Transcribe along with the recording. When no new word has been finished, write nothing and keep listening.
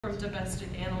from domestic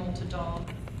animal to dog.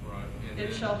 Right. And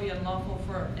It then, shall be unlawful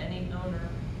for any owner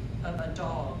of a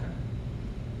dog,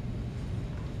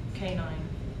 canine.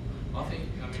 I think,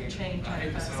 I mean, change I hate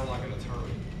to type sound like an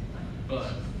attorney,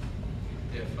 but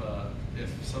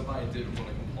if somebody didn't want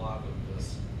to comply with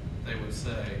this, they would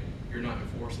say, you're not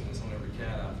enforcing this on every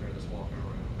cat out there that's walking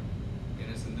around.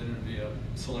 And then it'd be a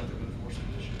selective enforcement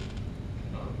issue.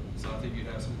 So I think you'd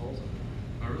have some holes in it.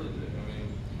 I really do. I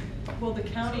mean, Well, the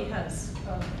county has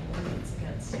ordinance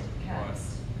against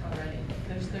cats already.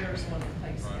 There's one in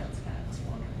place Right. against cats.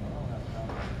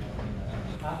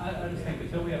 I just think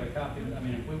until we have a copy, I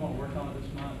mean, if we want to work on it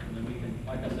this month, and then we can,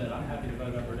 like I said, I'm happy to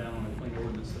vote up or down on a clean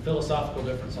ordinance. The philosophical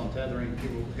difference on tethering,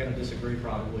 people are going to disagree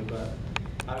probably, but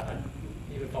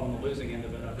even if I'm on the losing end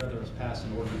of it, I'd rather us pass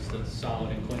an ordinance that's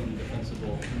solid and clean and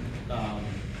defensible,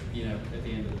 you know, at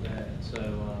the end of the day. So,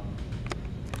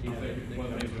 you know, I think one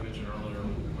of the things we mentioned earlier,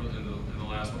 in the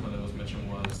last one that was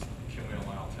mentioned was, can we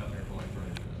allow tethering for like 30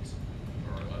 minutes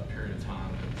or a period of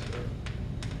time?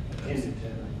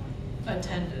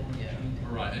 Attended, yeah.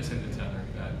 Right, it's in the tethering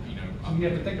that, you know. you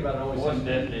have to think about it always. What's the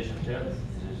definition of tether?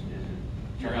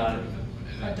 You're out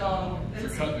there A dog. If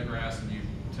you're cutting the grass and you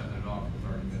tether it off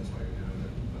for 30 minutes while you're doing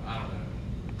it, I don't know.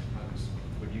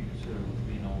 Would you consider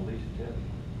being on a leash of tether?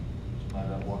 Somebody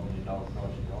not walking your dog across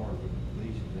the yard with a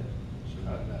leash of tether?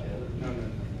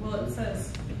 Well, it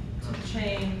says to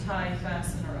chain, tie,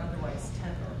 fasten, or otherwise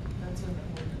tether. That's in the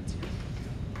ordinance here.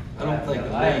 I don't think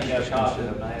I ain't got a copy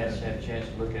of it. I hadn't had a chance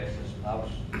to look at it since I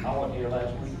wasn't here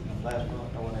last month.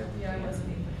 I wasn't here. Yeah, I wasn't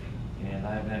either. And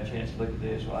I haven't had a chance to look at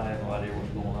this, so I have no idea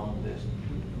what's going on with this.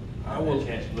 I haven't had a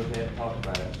chance to look at it and talk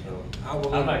about it, so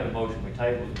I'll make a motion, we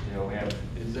table it until we have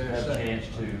a chance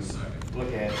to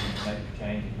look at it and make a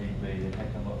change if need be, and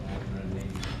come up with what it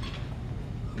needs.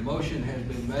 The motion has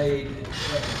been made and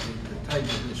seconded to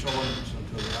table this ordinance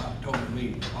until the October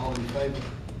meeting. All in favor?